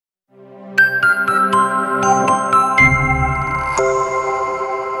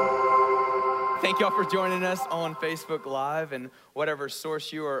y'all for joining us on Facebook Live and whatever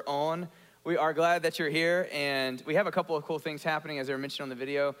source you are on. We are glad that you're here, and we have a couple of cool things happening as they were mentioned on the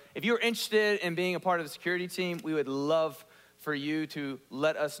video. If you're interested in being a part of the security team, we would love for you to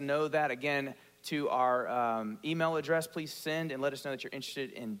let us know that. Again, to our email address, please send and let us know that you're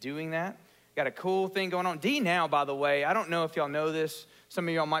interested in doing that. Got a cool thing going on. D Now, by the way, I don't know if y'all know this. Some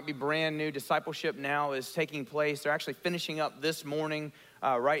of y'all might be brand new. Discipleship Now is taking place. They're actually finishing up this morning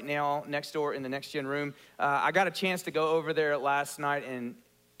right now next door in the Next Gen room. I got a chance to go over there last night, and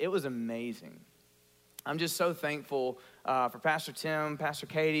it was amazing. I'm just so thankful for Pastor Tim, Pastor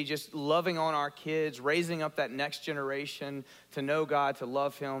Katie, just loving on our kids, raising up that next generation to know God, to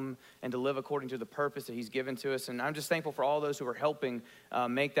love him, and to live according to the purpose that he's given to us. And I'm just thankful for all those who are helping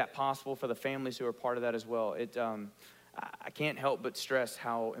make that possible, for the families who are part of that as well. I can't help but stress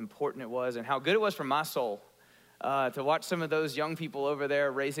how important it was and how good it was for my soul to watch some of those young people over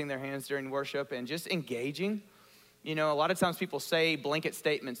there raising their hands during worship and just engaging. You know, a lot of times people say blanket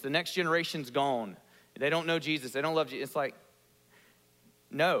statements, the next generation's gone. They don't know Jesus. They don't love Jesus. It's like,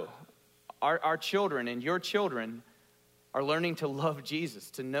 no, our children and your children are learning to love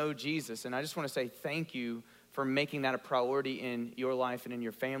Jesus, to know Jesus. And I just want to say thank you for making that a priority in your life and in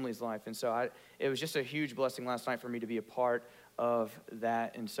your family's life. And so it was just a huge blessing last night for me to be a part of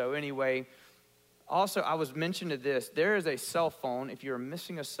that. And so anyway, also I was mentioned to this, there is a cell phone. If you're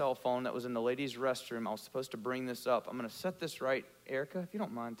missing a cell phone that was in the ladies' restroom, I was supposed to bring this up. I'm going to set this right. Erica, if you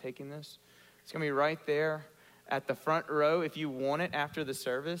don't mind taking this. It's going to be right there at the front row if you want it after the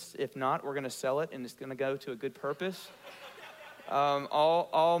service. If not, we're going to sell it, and it's going to go to a good purpose.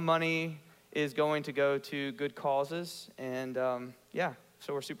 All money is going to go to good causes, and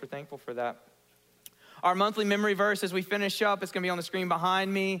so we're super thankful for that. Our monthly memory verse as we finish up, it's going to be on the screen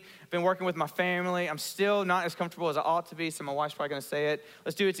behind me. I've been working with my family. I'm still not as comfortable as I ought to be, so my wife's probably going to say it.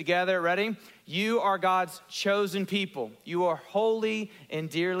 Let's do it together. Ready? You are God's chosen people. You are holy and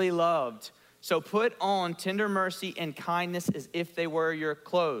dearly loved. So put on tender mercy and kindness as if they were your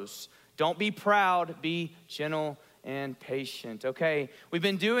clothes. Don't be proud, be gentle and patient. Okay, we've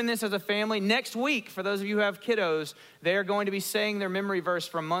been doing this as a family. Next week, for those of you who have kiddos, they're going to be saying their memory verse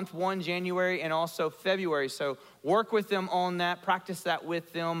from month 1, January, and also February. So work with them on that, practice that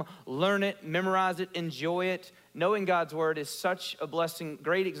with them, learn it, memorize it, enjoy it. Knowing God's word is such a blessing.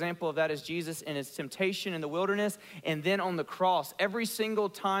 Great example of that is Jesus in his temptation in the wilderness and then on the cross. Every single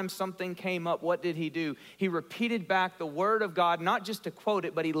time something came up, what did he do? He repeated back the word of God, not just to quote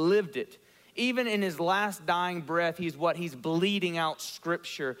it, but he lived it. Even in his last dying breath, he's bleeding out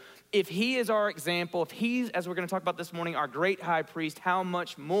scripture. If he is our example, if he's, as we're going to talk about this morning, our great high priest, how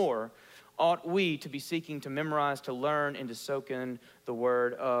much more ought we to be seeking to memorize, to learn, and to soak in the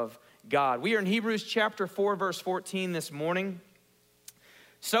word of God? We are in Hebrews chapter 4, verse 14 this morning.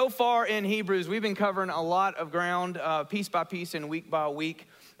 So far in Hebrews, we've been covering a lot of ground, piece by piece and week by week,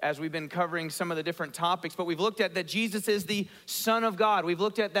 as we've been covering some of the different topics. But we've looked at that Jesus is the Son of God. We've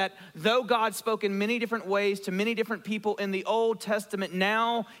looked at that though God spoke in many different ways to many different people in the Old Testament,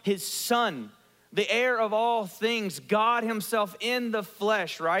 now his Son, the heir of all things, God himself in the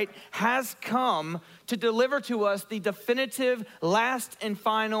flesh, right, has come to deliver to us the definitive last and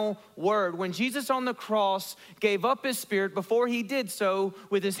final word. When Jesus on the cross gave up his spirit, before he did so,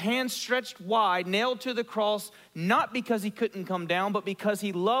 with his hands stretched wide, nailed to the cross, not because he couldn't come down, but because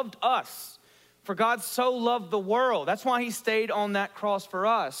he loved us. For God so loved the world. That's why he stayed on that cross for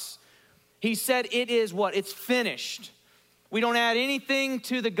us. He said, it is what? It's finished. We don't add anything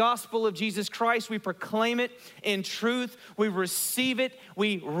to the gospel of Jesus Christ. We proclaim it in truth. We receive it.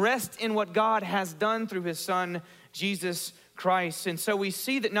 We rest in what God has done through his Son, Jesus Christ. And so we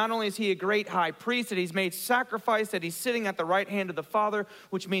see that not only is he a great high priest, that he's made sacrifice, that he's sitting at the right hand of the Father,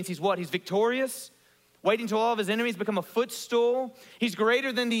 which means he's what? He's victorious, waiting till all of his enemies become a footstool. He's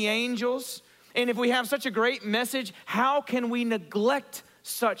greater than the angels. And if we have such a great message, how can we neglect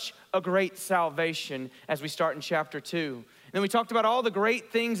such a great salvation as we start in chapter 2? And then we talked about all the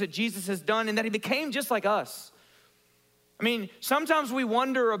great things that Jesus has done and that he became just like us. I mean, sometimes we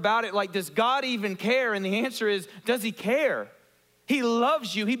wonder about it like, does God even care? And the answer is, does he care? He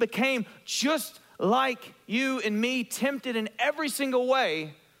loves you. He became just like you and me, tempted in every single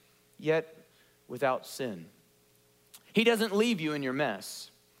way, yet without sin. He doesn't leave you in your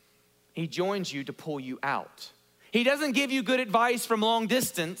mess. He joins you to pull you out. He doesn't give you good advice from long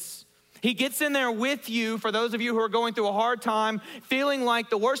distance. He gets in there with you. For those of you who are going through a hard time, feeling like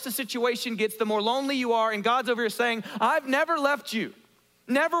the worse the situation gets, the more lonely you are, and God's over here saying, I've never left you,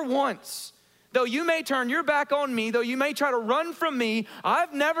 never once. Though you may turn your back on me, though you may try to run from me,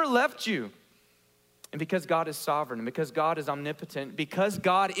 I've never left you. And because God is sovereign, and because God is omnipotent, because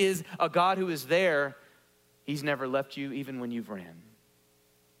God is a God who is there, he's never left you even when you've ran.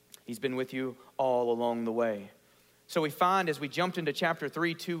 He's been with you all along the way. So we find as we jumped into chapter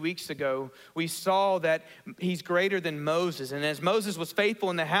 3 2 weeks ago, we saw that he's greater than Moses. And as Moses was faithful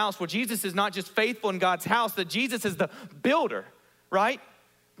in the house, well, Jesus is not just faithful in God's house, that Jesus is the builder, right?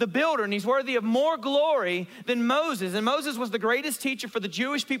 The builder, and he's worthy of more glory than Moses. And Moses was the greatest teacher for the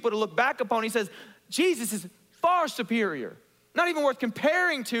Jewish people to look back upon. He says, Jesus is far superior. Not even worth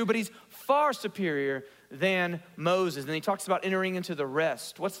comparing to, but he's far superior than Moses. And he talks about entering into the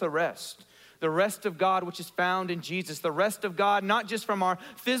rest. What's the rest? The rest of God, which is found in Jesus. The rest of God, not just from our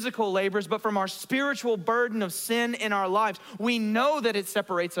physical labors, but from our spiritual burden of sin in our lives. We know that it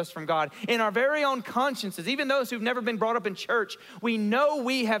separates us from God. In our very own consciences, even those who've never been brought up in church, we know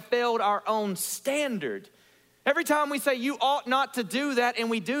we have failed our own standard. Every time we say you ought not to do that,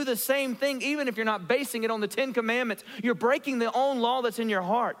 and we do the same thing, even if you're not basing it on the 10 Commandments, you're breaking the own law that's in your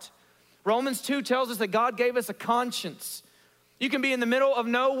heart. Romans 2 tells us that God gave us a conscience. You can be in the middle of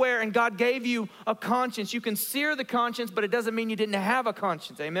nowhere and God gave you a conscience. You can sear the conscience, but it doesn't mean you didn't have a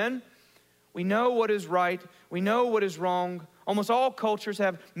conscience, amen? We know what is right. We know what is wrong. Almost all cultures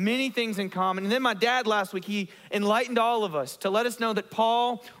have many things in common. And then my dad last week, he enlightened all of us to let us know that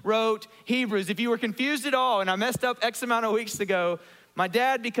Paul wrote Hebrews. If you were confused at all, and I messed up X amount of weeks ago, my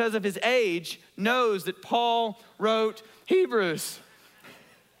dad, because of his age, knows that Paul wrote Hebrews.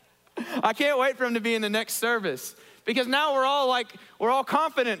 I can't wait for him to be in the next service. Because now we're all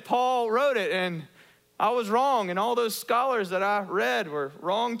confident Paul wrote it, and I was wrong, and all those scholars that I read were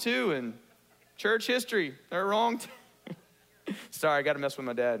wrong too, and church history, they're wrong too. Sorry, I got to mess with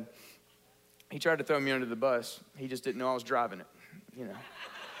my dad. He tried to throw me under the bus. He just didn't know I was driving it, you know.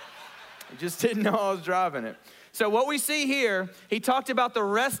 He just didn't know I was driving it. So what we see here, he talked about the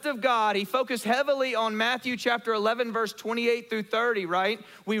rest of God. He focused heavily on Matthew chapter 11, verse 28 through 30, right?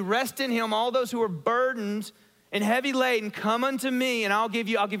 We rest in him, all those who are burdened and heavy laden, come unto me, and I'll give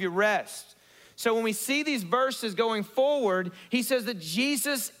you rest. So when we see these verses going forward, he says that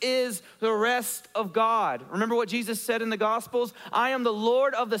Jesus is the rest of God. Remember what Jesus said in the Gospels? I am the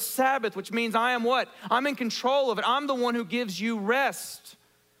Lord of the Sabbath, which means I am what? I'm in control of it. I'm the one who gives you rest.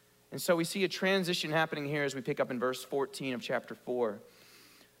 And so we see a transition happening here as we pick up in verse 14 of chapter 4.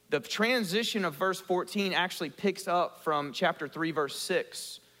 The transition of verse 14 actually picks up from chapter 3, verse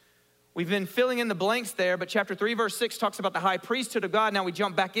 6. We've been filling in the blanks there, but chapter 3, verse 6 talks about the high priesthood of God. Now we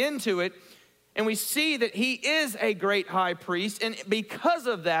jump back into it, and we see that he is a great high priest, and because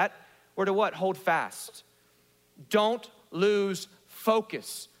of that, we're to what? Hold fast. Don't lose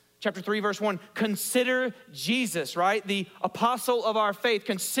focus. Chapter 3, verse 1, consider Jesus, right? The apostle of our faith.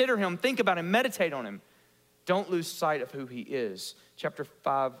 Consider him, think about him, meditate on him. Don't lose sight of who he is. Chapter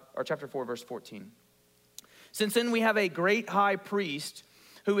 4, verse 14. Since then we have a great high priest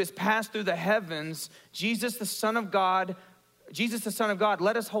who has passed through the heavens, Jesus, the Son of God,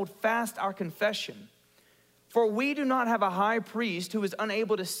 let us hold fast our confession. For we do not have a high priest who is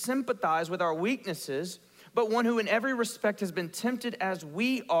unable to sympathize with our weaknesses, but one who in every respect has been tempted as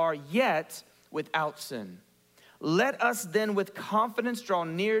we are, yet without sin. Let us then with confidence draw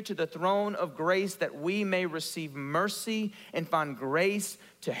near to the throne of grace that we may receive mercy and find grace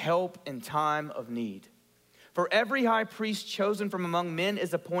to help in time of need. For every high priest chosen from among men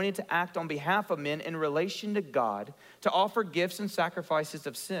is appointed to act on behalf of men in relation to God, to offer gifts and sacrifices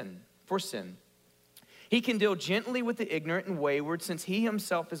for sin. He can deal gently with the ignorant and wayward, since he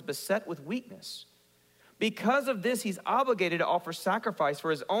himself is beset with weakness. Because of this, he's obligated to offer sacrifice for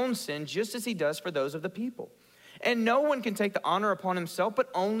his own sin, just as he does for those of the people. And no one can take the honor upon himself, but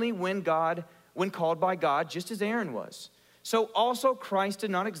only when called by God, just as Aaron was. So also Christ did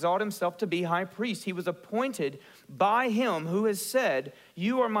not exalt himself to be high priest. He was appointed by him who has said,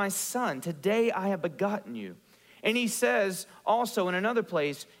 you are my son, today I have begotten you. And he says also in another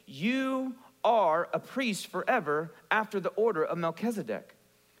place, you are a priest forever after the order of Melchizedek.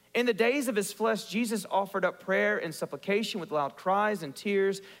 In the days of his flesh, Jesus offered up prayer and supplication with loud cries and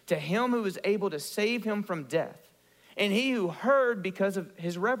tears to him who was able to save him from death. And he who heard because of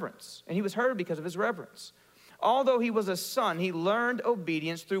his reverence. Although he was a son, he learned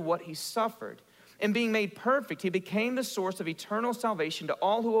obedience through what he suffered. And being made perfect, he became the source of eternal salvation to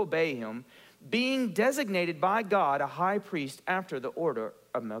all who obey him, being designated by God a high priest after the order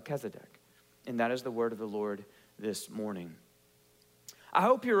of Melchizedek. And that is the word of the Lord this morning. I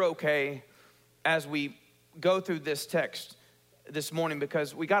hope you're okay as we go through this text this morning,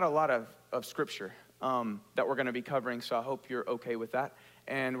 because we got a lot of scripture that we're going to be covering, so I hope you're okay with that.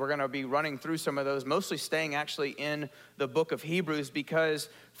 And we're going to be running through some of those, mostly staying actually in the book of Hebrews, because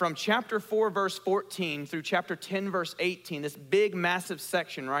from chapter 4, verse 14 through chapter 10, verse 18, this big, massive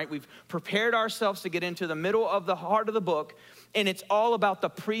section, right? We've prepared ourselves to get into the middle of the heart of the book, and it's all about the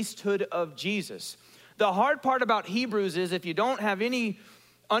priesthood of Jesus. The hard part about Hebrews is if you don't have any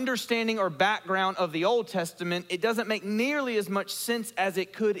understanding or background of the Old Testament, it doesn't make nearly as much sense as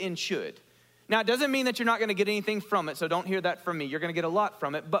it could and should. Now, it doesn't mean that you're not going to get anything from it, so don't hear that from me. You're going to get a lot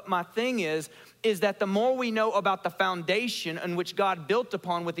from it. But my thing is that the more we know about the foundation in which God built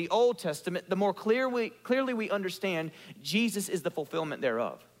upon with the Old Testament, the more clearly we understand Jesus is the fulfillment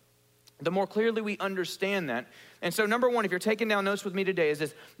thereof. The more clearly we understand that. And so number one, if you're taking down notes with me today, is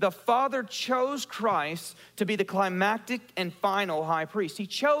this: the Father chose Christ to be the climactic and final high priest. He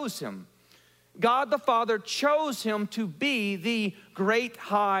chose him. God the Father chose him to be the great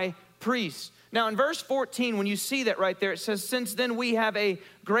high priest. Now in verse 14, when you see that right there, it says, since then we have a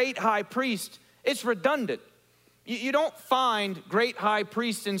great high priest. It's redundant. You don't find great high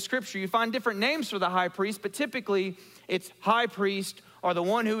priests in Scripture. You find different names for the high priest, but typically it's high priest or the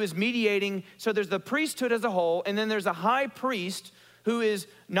one who is mediating. So there's the priesthood as a whole, and then there's a high priest who is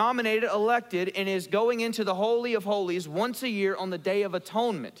nominated, elected, and is going into the Holy of Holies once a year on the Day of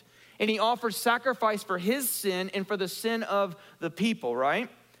Atonement. And he offers sacrifice for his sin and for the sin of the people, right?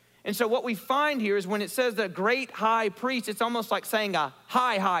 And so what we find here is when it says the great high priest, it's almost like saying a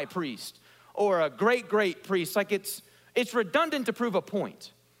high priest or a great priest. Like it's redundant to prove a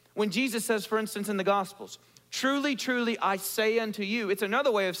point. When Jesus says, for instance, in the Gospels, truly, truly, I say unto you, it's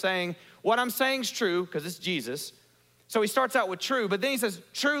another way of saying what I'm saying is true because it's Jesus. So he starts out with true, but then he says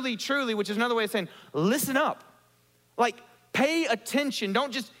truly, truly, which is another way of saying listen up. Like pay attention.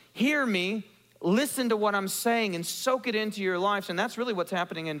 Don't just hear me. Listen to what I'm saying and soak it into your lives. And that's really what's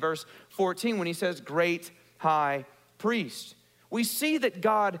happening in verse 14 when he says great high priest. We see that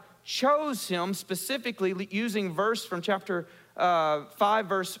God chose him specifically using verse from chapter 5,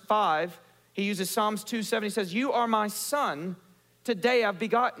 verse 5. He uses Psalms 2:7. He says, you are my son, today I've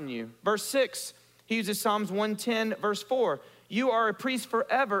begotten you. Verse 6, he uses Psalms 110, verse 4. You are a priest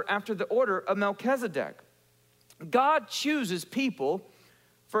forever after the order of Melchizedek. God chooses people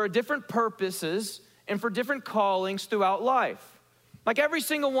for different purposes and for different callings throughout life. Like every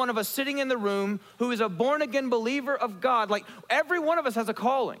single one of us sitting in the room who is a born-again believer of God, like every one of us has a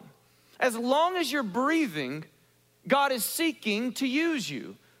calling. As long as you're breathing, God is seeking to use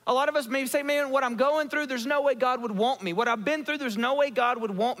you. A lot of us may say, man, what I'm going through, there's no way God would want me. What I've been through, there's no way God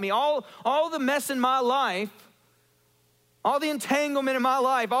would want me. All the mess in my life, all the entanglement in my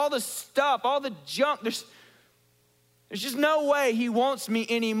life, all the stuff, all the junk, there's just no way he wants me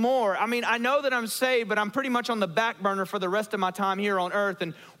anymore. I mean, I know that I'm saved, but I'm pretty much on the back burner for the rest of my time here on earth.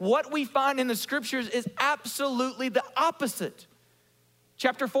 And what we find in the Scriptures is absolutely the opposite.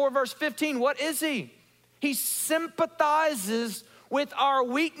 Chapter 4, verse 15, what is he? He sympathizes with our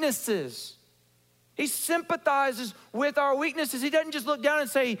weaknesses. He sympathizes with our weaknesses. He doesn't just look down and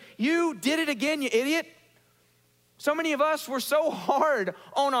say, you did it again, you idiot. So many of us, we're so hard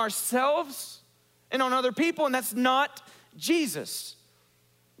on ourselves and on other people, and that's not Jesus.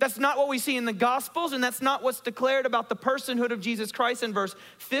 That's not what we see in the Gospels, and that's not what's declared about the personhood of Jesus Christ in verse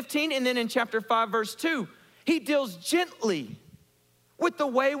 15. And then in chapter 5, verse 2, he deals gently with the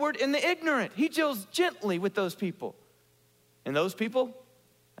wayward and the ignorant. He deals gently with those people. And those people,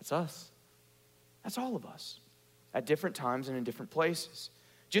 that's us. That's all of us at different times and in different places.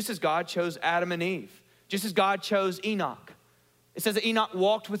 Just as God chose Adam and Eve, just as God chose Enoch. It says that Enoch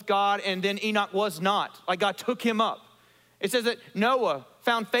walked with God and then Enoch was not, like God took him up. It says that Noah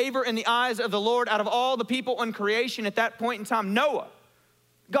found favor in the eyes of the Lord out of all the people in creation at that point in time. Noah,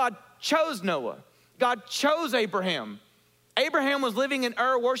 God chose Noah. God chose Abraham. Abraham was living in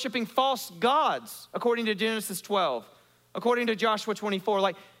Ur worshiping false gods, according to Genesis 12. According to Joshua 24,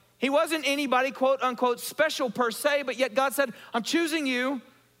 like he wasn't anybody, quote unquote, special per se, but yet God said, I'm choosing you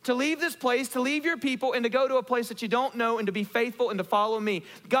to leave this place, to leave your people, and to go to a place that you don't know, and to be faithful and to follow me.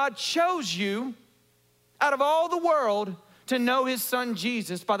 God chose you out of all the world to know his son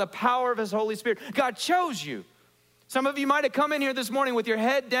Jesus by the power of his Holy Spirit. God chose you. Some of you might have come in here this morning with your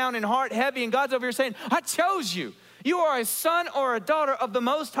head down and heart heavy, and God's over here saying, I chose you. You are a son or a daughter of the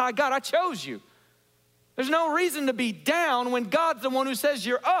Most High God. I chose you. There's no reason to be down when God's the one who says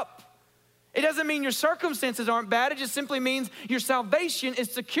you're up. It doesn't mean your circumstances aren't bad. It just simply means your salvation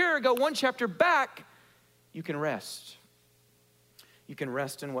is secure. Go one chapter back, you can rest. You can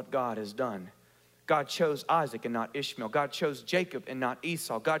rest in what God has done. God chose Isaac and not Ishmael. God chose Jacob and not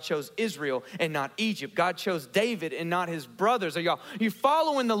Esau. God chose Israel and not Egypt. God chose David and not his brothers. Are you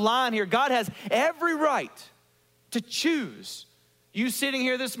following the line here? God has every right to choose You sitting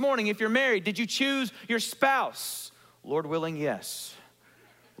here this morning, if you're married, did you choose your spouse? Lord willing, yes.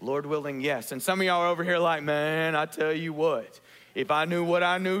 Lord willing, yes. And some of y'all are over here like, man, I tell you what, if I knew what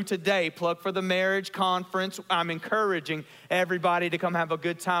I knew today, plug for the marriage conference. I'm encouraging everybody to come have a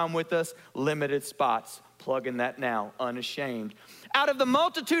good time with us. Limited spots. Plug in that now, unashamed. Out of the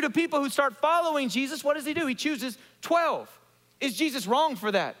multitude of people who start following Jesus, what does he do? He chooses 12. Is Jesus wrong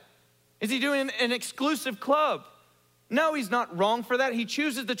for that? Is he doing an exclusive club? No, he's not wrong for that. He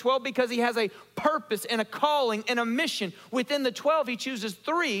chooses the 12 because he has a purpose and a calling and a mission. Within the 12, he chooses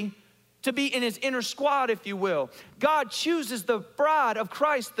 3 to be in his inner squad, if you will. God chooses the bride of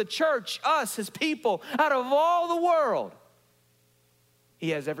Christ, the church, us, his people, out of all the world.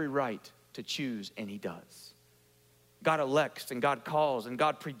 He has every right to choose, and he does. God elects, and God calls, and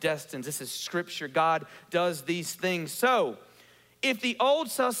God predestines. This is scripture. God does these things. So, if the old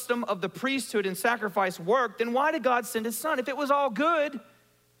system of the priesthood and sacrifice worked, then why did God send his son? If it was all good,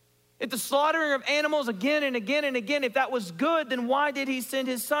 if the slaughtering of animals again and again and again, if that was good, then why did he send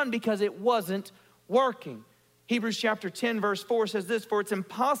his son? Because it wasn't working. Hebrews chapter 10 verse 4 says this, for it's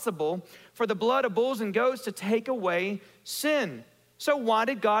impossible for the blood of bulls and goats to take away sin. So why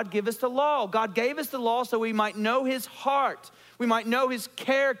did God give us the law? God gave us the law so we might know his heart. We might know his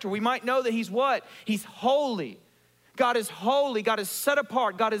character. We might know that he's what? He's holy. God is holy. God is set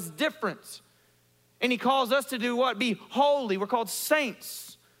apart. God is different. And he calls us to do what? Be holy. We're called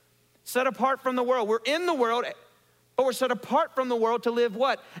saints. Set apart from the world. We're in the world, but we're set apart from the world to live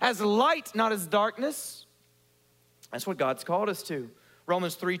what? As light, not as darkness. That's what God's called us to.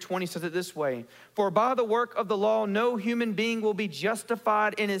 Romans 3:20 says it this way, for by the work of the law, no human being will be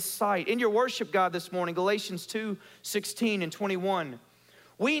justified in his sight. In your worship, God, this morning, Galatians 2:16 and 21.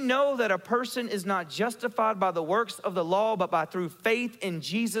 We know that a person is not justified by the works of the law, but through faith in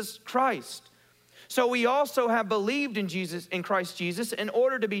Jesus Christ. So we also have believed in Christ Jesus, in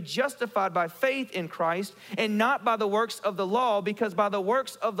order to be justified by faith in Christ and not by the works of the law, because by the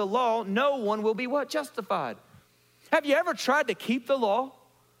works of the law, no one will be what? Justified. Have you ever tried to keep the law?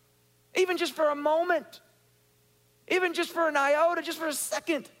 Even just for a moment, even just for an iota, just for a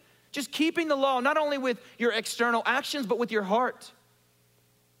second, just keeping the law, not only with your external actions, but with your heart.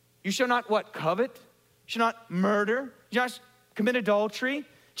 You shall not what? Covet. You shall not murder. You shall not commit adultery.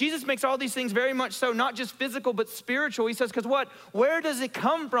 Jesus makes all these things very much so, not just physical, but spiritual. He says, because what? Where does it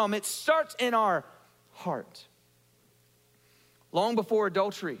come from? It starts in our heart. Long before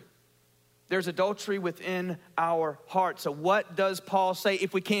adultery, there's adultery within our heart. So what does Paul say?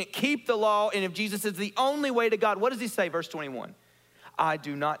 If we can't keep the law, and if Jesus is the only way to God, what does he say? Verse 21. I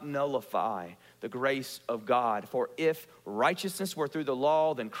do not nullify the grace of God. For if righteousness were through the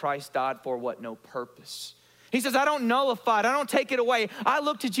law, then Christ died for what? No purpose. He says, I don't nullify it. I don't take it away. I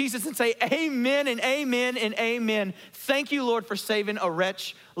look to Jesus and say, amen and amen and amen. Thank you, Lord, for saving a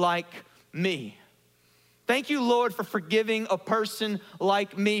wretch like me. Thank you, Lord, for forgiving a person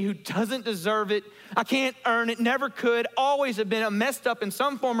like me who doesn't deserve it. I can't earn it, never could, always have been messed up in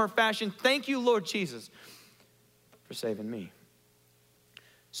some form or fashion. Thank you, Lord Jesus, for saving me.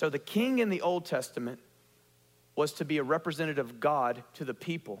 So the king in the Old Testament was to be a representative of God to the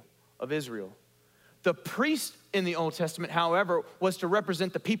people of Israel. The priest in the Old Testament, however, was to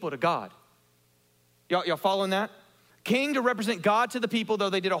represent the people to God. Y'all following that? King to represent God to the people, though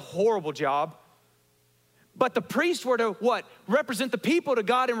they did a horrible job. But the priests were to what? Represent the people to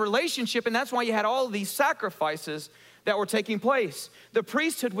God in relationship, and that's why you had all of these sacrifices that were taking place. The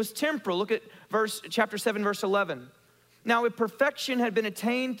priesthood was temporal. Look at chapter 7, verse 11. Now, if perfection had been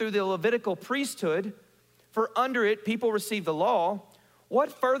attained through the Levitical priesthood, for under it people received the law,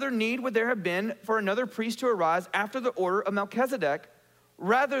 what further need would there have been for another priest to arise after the order of Melchizedek,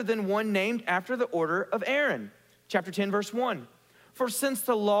 rather than one named after the order of Aaron? Chapter 10, verse 1. For since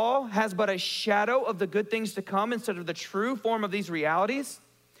the law has but a shadow of the good things to come instead of the true form of these realities,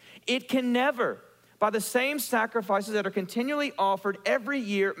 it can never, by the same sacrifices that are continually offered every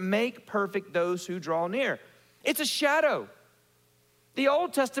year, make perfect those who draw near. It's a shadow. The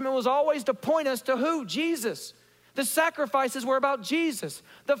Old Testament was always to point us to who? Jesus. The sacrifices were about Jesus.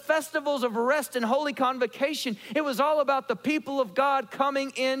 The festivals of rest and holy convocation, it was all about the people of God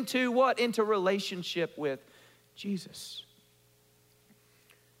coming into what? Into relationship with Jesus.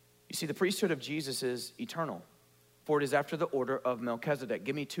 You see, the priesthood of Jesus is eternal, for it is after the order of Melchizedek.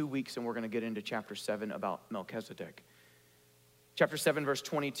 Give me 2 weeks and we're going to get into chapter 7 about Melchizedek. Chapter 7, verse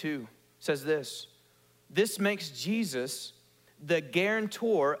 22 says this. This makes Jesus the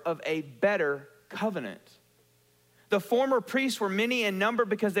guarantor of a better covenant. The former priests were many in number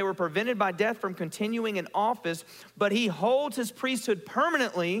because they were prevented by death from continuing in office, but he holds his priesthood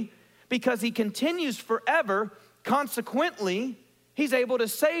permanently because he continues forever. Consequently, He's able to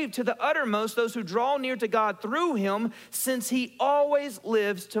save to the uttermost those who draw near to God through him, since he always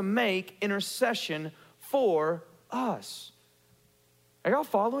lives to make intercession for us. Are y'all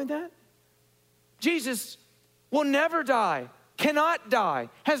following that? Jesus will never die, cannot die,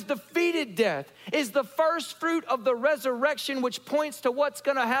 has defeated death, is the first fruit of the resurrection, which points to what's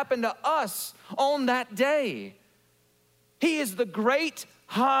going to happen to us on that day. He is the great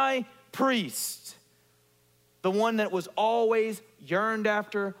high priest, the one that was always yearned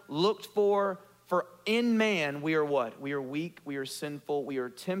after, looked for in man we are what? We are weak, we are sinful, we are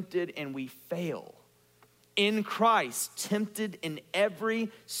tempted, and we fail. In Christ, tempted in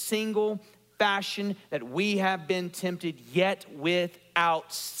every single fashion that we have been tempted, yet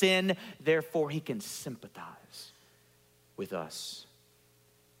without sin. Therefore, he can sympathize with us,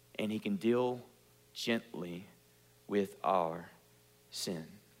 and he can deal gently with our sin.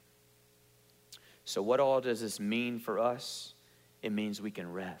 So what all does this mean for us? It means we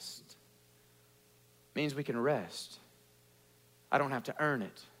can rest. It means we can rest. I don't have to earn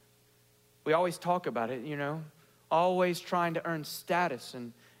it. We always talk about it, you know, always trying to earn status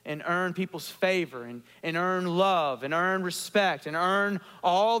and earn people's favor and earn love and earn respect and earn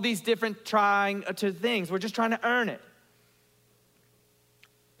all these different trying to things. We're just trying to earn it.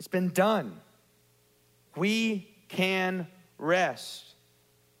 It's been done. We can rest.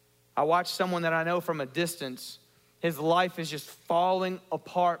 I watched someone that I know from a distance. His life is just falling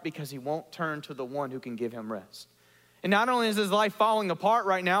apart because he won't turn to the one who can give him rest. And not only is his life falling apart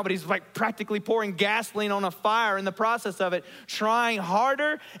right now, but he's like practically pouring gasoline on a fire in the process of it, trying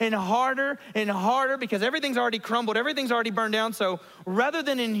harder and harder and harder because everything's already crumbled, everything's already burned down. So rather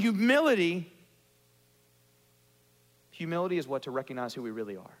than in humility is what? To recognize who we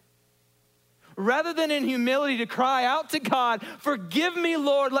really are. Rather than in humility to cry out to God, forgive me,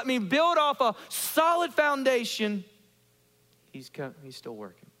 Lord, let me build off a solid foundation. He's still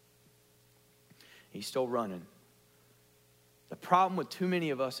working. He's still running. The problem with too many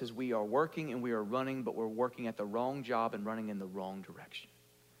of us is we are working and we are running, but we're working at the wrong job and running in the wrong direction.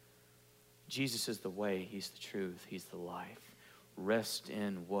 Jesus is the way, he's the truth, he's the life. Rest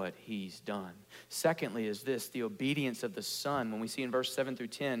in what he's done. Secondly is this, the obedience of the Son. When we see in verse 7 through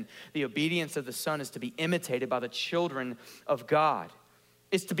 10, the obedience of the Son is to be imitated by the children of God.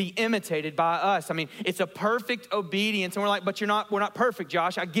 It's to be imitated by us. I mean, it's a perfect obedience. And we're like, but we're not perfect,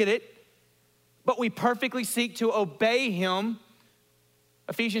 Josh. I get it. But we perfectly seek to obey him.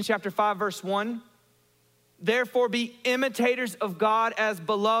 Ephesians chapter 5, verse 1. Therefore, be imitators of God as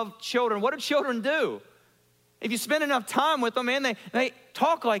beloved children. What do children do? If you spend enough time with them, man, they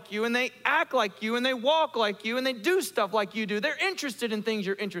talk like you, and they act like you, and they walk like you, and they do stuff like you do. They're interested in things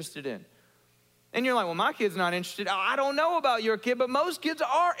you're interested in. And you're like, well, my kid's not interested. I don't know about your kid, but most kids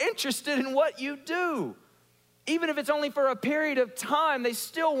are interested in what you do. Even if it's only for a period of time, they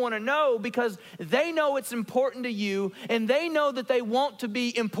still want to know because they know it's important to you and they know that they want to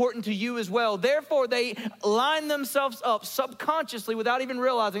be important to you as well. Therefore, they line themselves up subconsciously without even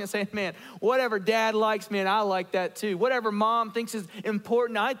realizing it, saying, man, whatever dad likes, man, I like that too. Whatever mom thinks is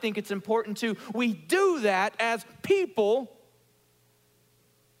important, I think it's important too. We do that as people.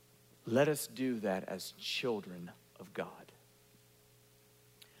 Let us do that as children of God.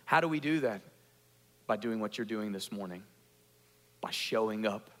 How do we do that? By doing what you're doing this morning, by showing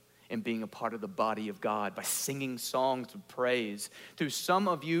up and being a part of the body of God, by singing songs of praise. Through some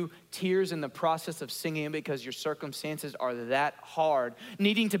of you, tears in the process of singing because your circumstances are that hard,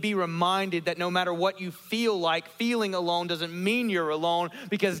 needing to be reminded that no matter what you feel like, feeling alone doesn't mean you're alone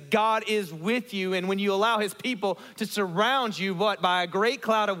because God is with you. And when you allow his people to surround you, by a great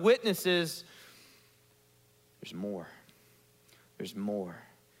cloud of witnesses, there's more. There's more.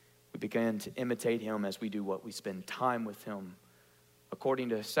 We begin to imitate him as we do what? We spend time with him. According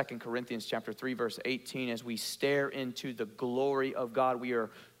to 2 Corinthians chapter 3, verse 18, as we stare into the glory of God, we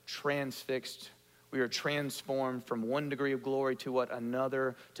are transfixed. We are transformed from one degree of glory to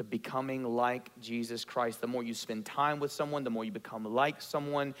another, to becoming like Jesus Christ. The more you spend time with someone, the more you become like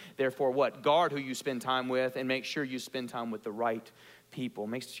someone. Therefore, guard who you spend time with and make sure you spend time with the right people.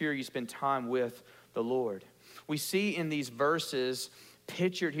 Make sure you spend time with the Lord. We see in these verses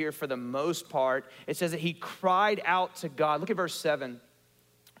pictured here for the most part, it says that he cried out to God. Look at verse 7.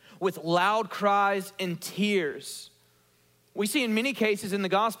 With loud cries and tears. We see in many cases in the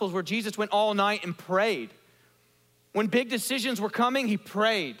Gospels where Jesus went all night and prayed. When big decisions were coming, he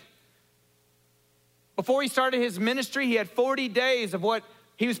prayed. Before he started his ministry, he had 40 days of what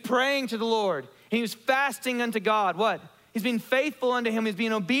he was praying to the Lord. He was fasting unto God. What? He's being faithful unto him. He's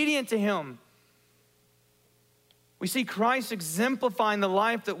being obedient to him. We see Christ exemplifying the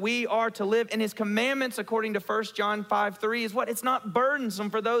life that we are to live. And his commandments, according to 1 John 5:3, is what? It's not burdensome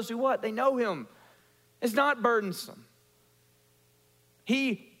for those who what? They know him. It's not burdensome.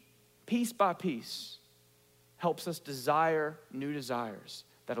 He, piece by piece, helps us desire new desires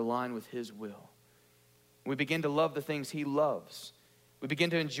that align with his will. We begin to love the things he loves. We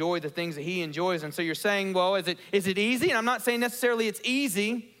begin to enjoy the things that he enjoys. And so you're saying, well, is it easy? And I'm not saying necessarily it's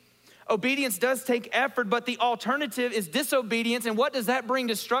easy. Obedience does take effort, but the alternative is disobedience. And what does that bring?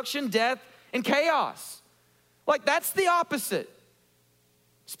 Destruction, death, and chaos. Like, that's the opposite.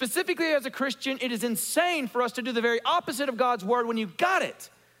 Specifically as a Christian, it is insane for us to do the very opposite of God's word when you got it.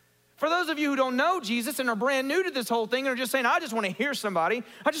 For those of you who don't know Jesus and are brand new to this whole thing and are just saying, I just want to hear somebody.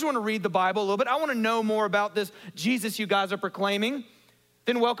 I just want to read the Bible a little bit. I want to know more about this Jesus you guys are proclaiming.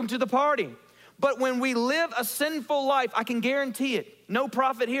 Then welcome to the party. But when we live a sinful life, I can guarantee it. No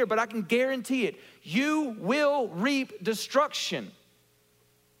prophet here, but I can guarantee it. You will reap destruction.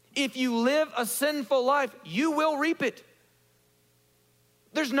 If you live a sinful life, you will reap it.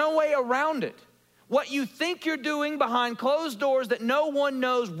 There's no way around it. What you think you're doing behind closed doors that no one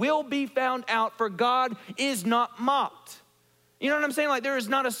knows will be found out, for God is not mocked. You know what I'm saying? Like, there is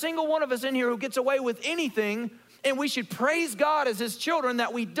not a single one of us in here who gets away with anything, and we should praise God as his children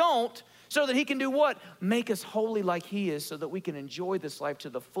that we don't, so that he can do what? Make us holy like he is, so that we can enjoy this life to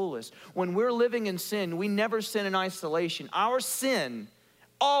the fullest. When we're living in sin, we never sin in isolation. Our sin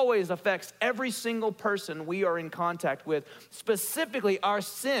always affects every single person we are in contact with. Specifically, our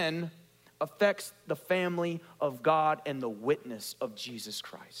sin affects the family of God and the witness of Jesus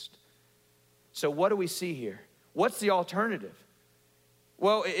Christ. So what do we see here? What's the alternative?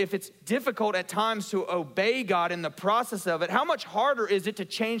 Well, if it's difficult at times to obey God in the process of it, how much harder is it to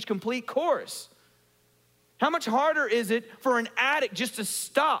change complete course? How much harder is it for an addict just to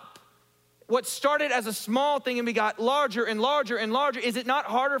stop? What started as a small thing and we got larger and larger and larger, is it not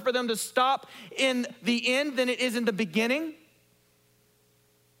harder for them to stop in the end than it is in the beginning?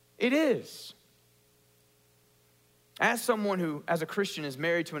 It is. Ask someone who, as a Christian, is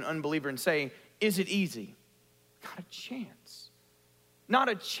married to an unbeliever and say, is it easy? Not a chance. Not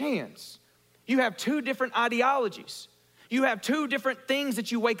a chance. You have two different ideologies. You have two different things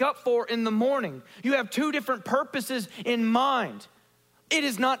that you wake up for in the morning. You have two different purposes in mind. It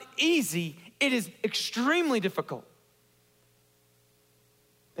is not easy. It is extremely difficult.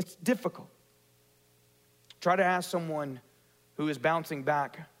 It's difficult. Try to ask someone who is bouncing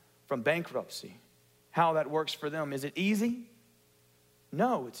back from bankruptcy how that works for them. Is it easy?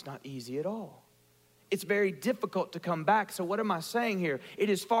 No, it's not easy at all. It's very difficult to come back. So what am I saying here? It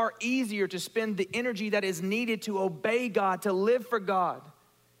is far easier to spend the energy that is needed to obey God, to live for God,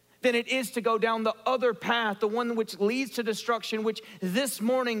 than it is to go down the other path, the one which leads to destruction, which this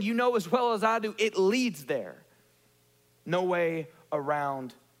morning, you know as well as I do, it leads there. No way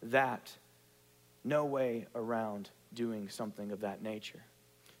around that. No way around doing something of that nature.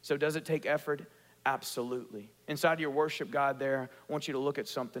 So does it take effort? Absolutely. Inside of your worship guide there, I want you to look at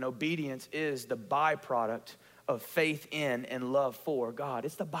something. Obedience is the byproduct of faith in and love for God.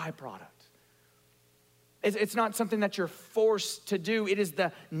 It's the byproduct. It's not something that you're forced to do. It is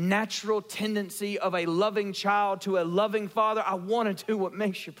the natural tendency of a loving child to a loving father. I want to do what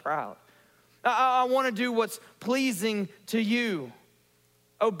makes you proud. I want to do what's pleasing to you.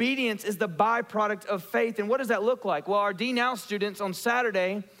 Obedience is the byproduct of faith. And what does that look like? Well, our D Now students on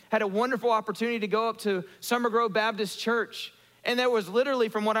Saturday had a wonderful opportunity to go up to Summer Grove Baptist Church. And there was literally,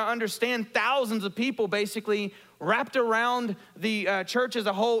 from what I understand, thousands of people basically wrapped around the church as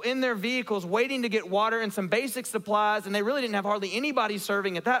a whole in their vehicles, waiting to get water and some basic supplies. And they really didn't have hardly anybody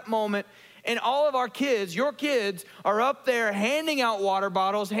serving at that moment. And all of our kids, your kids, are up there handing out water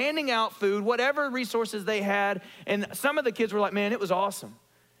bottles, handing out food, whatever resources they had. And some of the kids were like, man, it was awesome.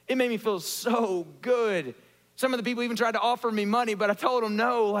 It made me feel so good. Some of the people even tried to offer me money, but I told them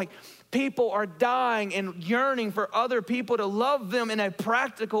no. Like, people are dying and yearning for other people to love them in a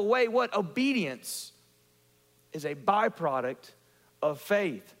practical way. What? Obedience is a byproduct of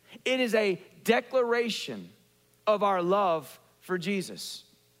faith. It is a declaration of our love for Jesus.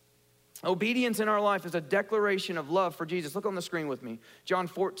 Obedience in our life is a declaration of love for Jesus. Look on the screen with me. John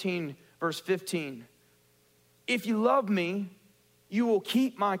 14, verse 15. If you love me, you will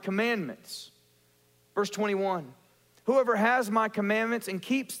keep my commandments. Verse 21. Whoever has my commandments and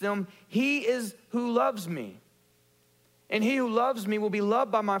keeps them, he is who loves me. And he who loves me will be loved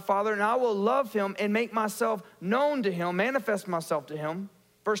by my Father, and I will love him and make myself known to him, manifest myself to him.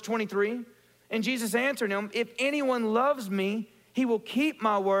 Verse 23. And Jesus answered him, if anyone loves me, he will keep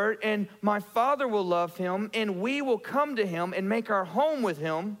my word, and my Father will love him, and we will come to him and make our home with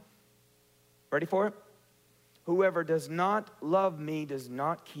him. Ready for it? Whoever does not love me does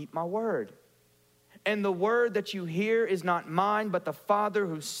not keep my word. And the word that you hear is not mine, but the Father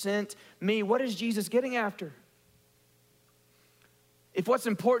who sent me. What is Jesus getting after? If what's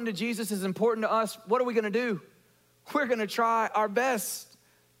important to Jesus is important to us, what are we going to do? We're going to try our best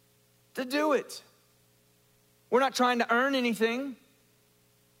to do it. We're not trying to earn anything.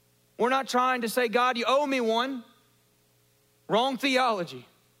 We're not trying to say, God, you owe me one. Wrong theology.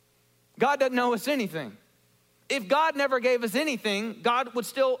 God doesn't owe us anything. If God never gave us anything, God would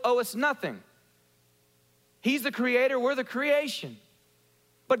still owe us nothing. He's the creator, we're the creation.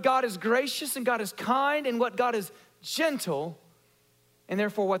 But God is gracious and God is kind, and what God is gentle, and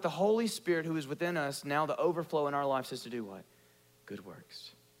therefore what the Holy Spirit who is within us, now the overflow in our lives, is to do what? Good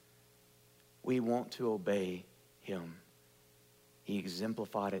works. We want to obey him. He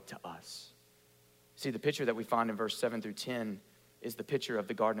exemplified it to us. See, the picture that we find in verse 7 through 10 is the picture of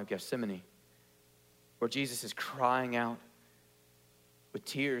the Garden of Gethsemane, where Jesus is crying out with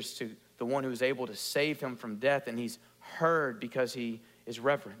tears to the one who is able to save him from death, and he's heard because he is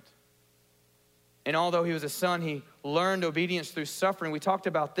reverent. And although he was a son, he learned obedience through suffering. We talked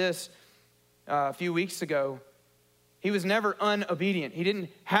about this a few weeks ago. He was never unobedient. He didn't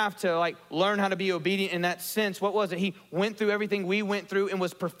have to learn how to be obedient in that sense. What was it? He went through everything we went through and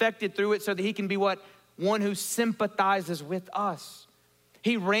was perfected through it so that he can be what? One who sympathizes with us.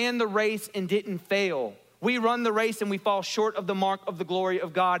 He ran the race and didn't fail. We run the race and we fall short of the mark of the glory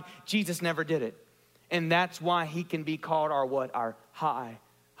of God. Jesus never did it. And that's why he can be called our what? Our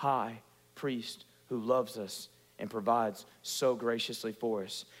high priest who loves us and provides so graciously for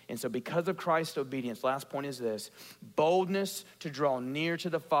us. And so because of Christ's obedience, last point is this: boldness to draw near to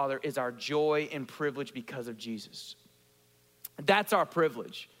the Father is our joy and privilege because of Jesus. That's our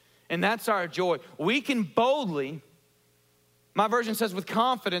privilege. And that's our joy. We can boldly, my version says with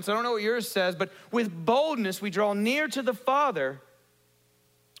confidence, I don't know what yours says, but with boldness we draw near to the Father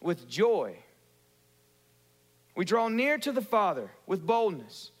with joy. We draw near to the Father with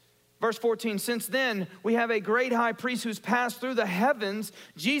boldness. Verse 14, since then we have a great high priest who's passed through the heavens,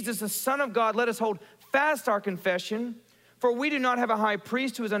 Jesus, the Son of God. Let us hold fast our confession. For we do not have a high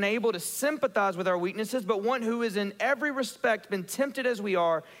priest who is unable to sympathize with our weaknesses, but one who is in every respect been tempted as we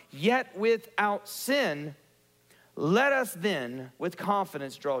are, yet without sin. Let us then with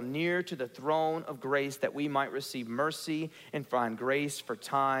confidence draw near to the throne of grace that we might receive mercy and find grace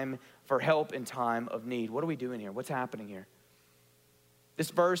for help in time of need. What are we doing here? What's happening here? This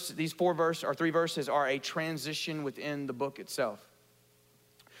verse, these three verses are a transition within the book itself.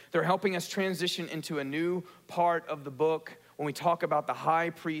 They're helping us transition into a new part of the book when we talk about the high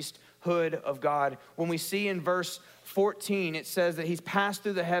priesthood of God. When we see in verse 14, it says that he's passed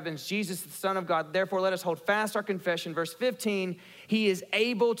through the heavens, Jesus, the Son of God. Therefore, let us hold fast our confession. Verse 15, he is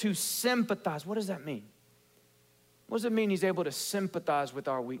able to sympathize. What does that mean? What does it mean he's able to sympathize with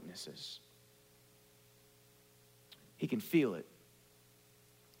our weaknesses? He can feel it.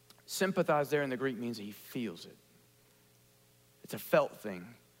 Sympathize there in the Greek means that he feels it. It's a felt thing.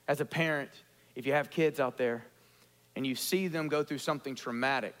 As a parent, if you have kids out there and you see them go through something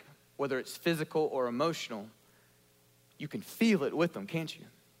traumatic, whether it's physical or emotional, you can feel it with them, can't you?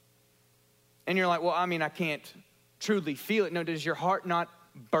 And you're like, well, I can't truly feel it. No, does your heart not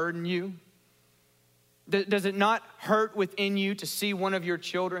burden you? Does it not hurt within you to see one of your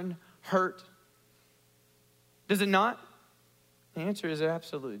children hurt? Does it not? The answer is it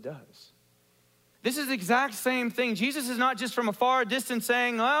absolutely does. This is the exact same thing. Jesus is not just from a far distance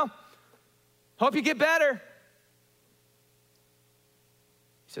saying, well, hope you get better.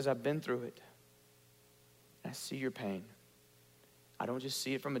 He says, I've been through it. I see your pain. I don't just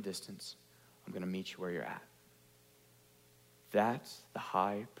see it from a distance. I'm going to meet you where you're at. That's the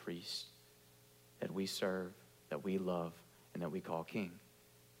high priest that we serve, that we love, and that we call king.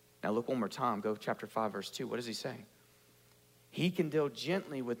 Now look one more time. Go chapter 5, verse 2. What does he say? He can deal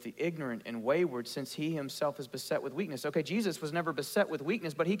gently with the ignorant and wayward since he himself is beset with weakness. Okay, Jesus was never beset with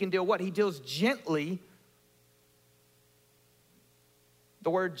weakness, but he can deal what? He deals gently. The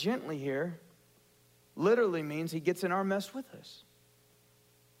word gently here literally means he gets in our mess with us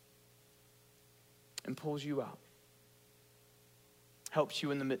and pulls you out. Helps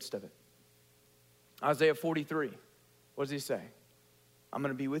you in the midst of it. Isaiah 43, what does he say? I'm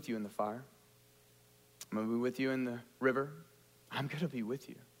going to be with you in the fire. I'm going to be with you in the river. I'm going to be with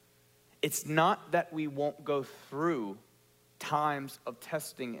you. It's not that we won't go through times of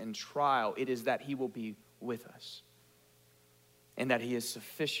testing and trial. It is that he will be with us. And that he is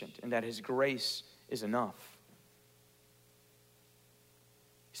sufficient. And that his grace is enough.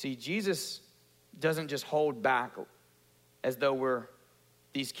 See, Jesus doesn't just hold back as though we're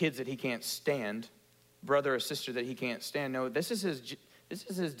these kids that he can't stand. brother or sister that he can't stand. No, this is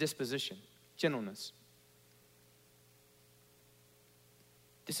his disposition, gentleness.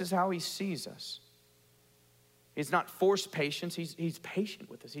 This is how he sees us. He's not forced patience. He's patient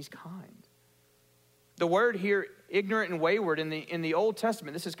with us. He's kind. The word here, ignorant and wayward, in the Old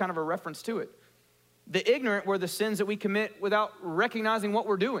Testament, this is kind of a reference to it. The ignorant were the sins that we commit without recognizing what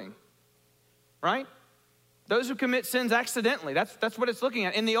we're doing, right? Those who commit sins accidentally, that's what it's looking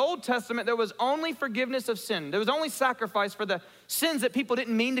at. In the Old Testament, there was only forgiveness of sin. There was only sacrifice for the sins that people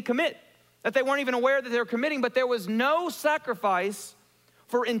didn't mean to commit, that they weren't even aware that they were committing, but there was no sacrifice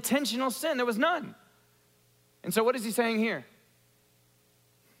for intentional sin. There was none. And so what is he saying here?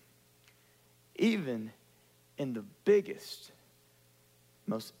 Even in the biggest,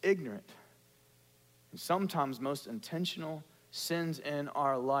 most ignorant, and sometimes most intentional sins in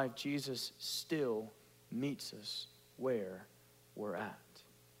our life, Jesus still meets us where we're at.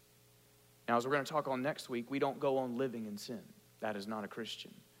 Now, as we're going to talk on next week, we don't go on living in sin. That is not a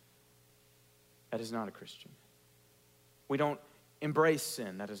Christian. That is not a Christian. We don't embrace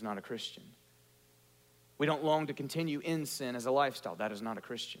sin. That is not a Christian. We don't long to continue in sin as a lifestyle. That is not a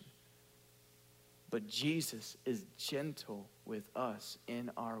Christian. But Jesus is gentle with us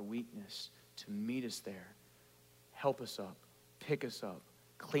in our weakness to meet us there, help us up, pick us up,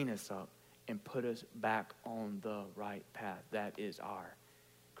 clean us up, and put us back on the right path. That is our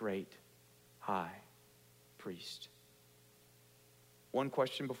great high priest. One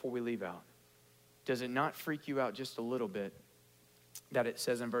question before we leave out. Does it not freak you out just a little bit that it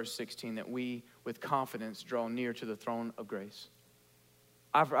says in verse 16 that we, with confidence, draw near to the throne of grace?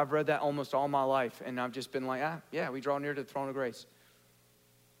 I've read that almost all my life, and I've just been like, yeah, we draw near to the throne of grace.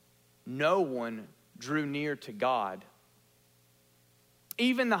 No one drew near to God.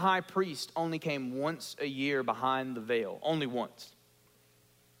 Even the high priest only came once a year behind the veil, only once.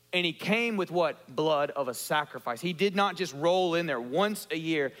 And he came with what? Blood of a sacrifice. He did not just roll in there once a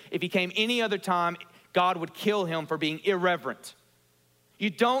year. If he came any other time, God would kill him for being irreverent. You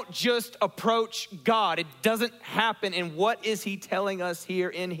don't just approach God. It doesn't happen. And what is he telling us here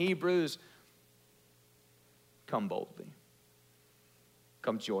in Hebrews? Come boldly.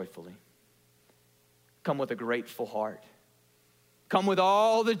 Come joyfully. Come with a grateful heart. Come with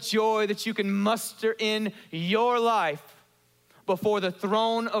all the joy that you can muster in your life before the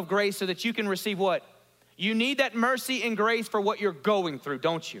throne of grace so that you can receive what? You need that mercy and grace for what you're going through,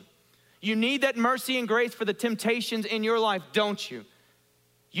 don't you? You need that mercy and grace for the temptations in your life, don't you?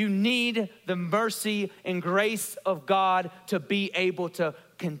 You need the mercy and grace of God to be able to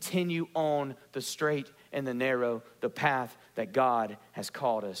continue on the straight and the narrow, the path that God has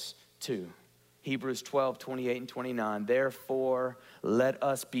called us to. Hebrews 12, 28 and 29. Therefore, let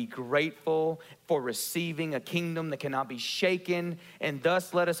us be grateful for receiving a kingdom that cannot be shaken, and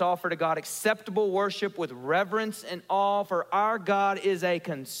thus let us offer to God acceptable worship with reverence and awe, for our God is a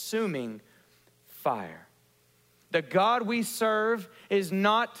consuming fire. The God we serve is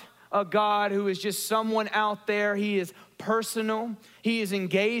not a God who is just someone out there. He is personal. He is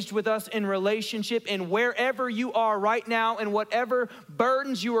engaged with us in relationship. And wherever you are right now and whatever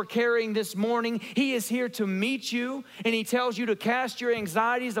burdens you are carrying this morning, he is here to meet you. And he tells you to cast your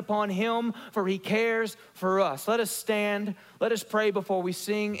anxieties upon him, for he cares for us. Let us stand. Let us pray before we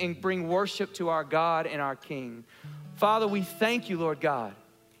sing and bring worship to our God and our King. Father, we thank you, Lord God,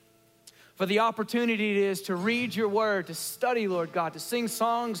 for the opportunity it is to read your word, to study, Lord God, to sing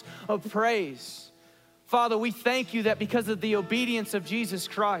songs of praise. Father, we thank you that because of the obedience of Jesus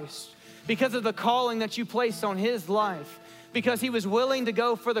Christ, because of the calling that you placed on his life, because he was willing to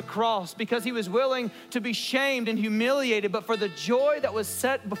go for the cross, because he was willing to be shamed and humiliated, but for the joy that was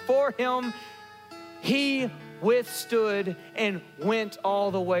set before him, he withstood and went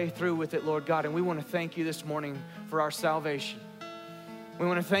all the way through with it, Lord God. And we want to thank you this morning for our salvation. We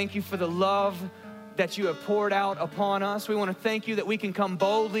want to thank you for the love that you have poured out upon us. We want to thank you that we can come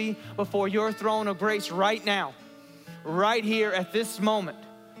boldly before your throne of grace right now, right here at this moment.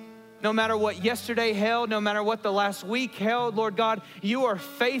 No matter what yesterday held, no matter what the last week held, Lord God, you are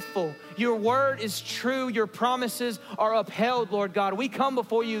faithful. Your word is true. Your promises are upheld, Lord God. We come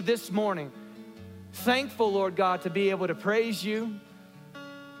before you this morning, thankful, Lord God, to be able to praise you,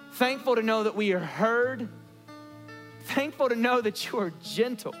 thankful to know that we are heard, thankful to know that you are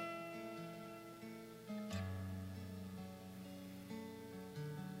gentle.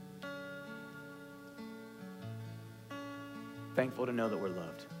 Thankful to know that we're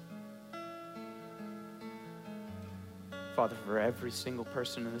loved. Father, for every single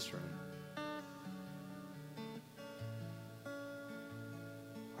person in this room,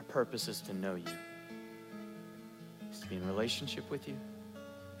 our purpose is to know you, is to be in relationship with you,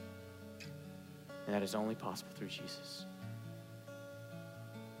 And that is only possible through Jesus.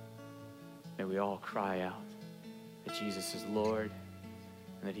 May we all cry out that Jesus is Lord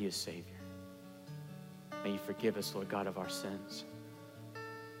and that he is Savior. May you forgive us, Lord God, of our sins.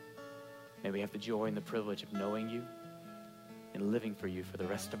 May we have the joy and the privilege of knowing you and living for you for the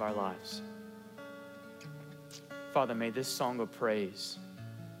rest of our lives. Father, may this song of praise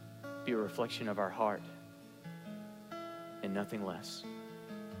be a reflection of our heart and nothing less.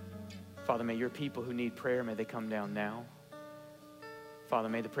 Father, may your people who need prayer, may they come down now. Father,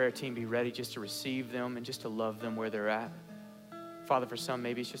 may the prayer team be ready just to receive them and just to love them where they're at. Father, for some,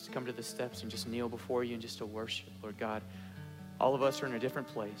 maybe it's just to come to the steps and just kneel before you and just to worship, Lord God. All of us are in a different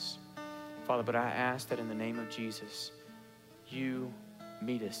place, Father, but I ask that in the name of Jesus, you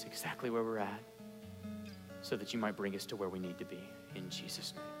meet us exactly where we're at so that you might bring us to where we need to be. In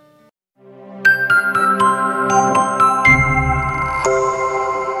Jesus' name.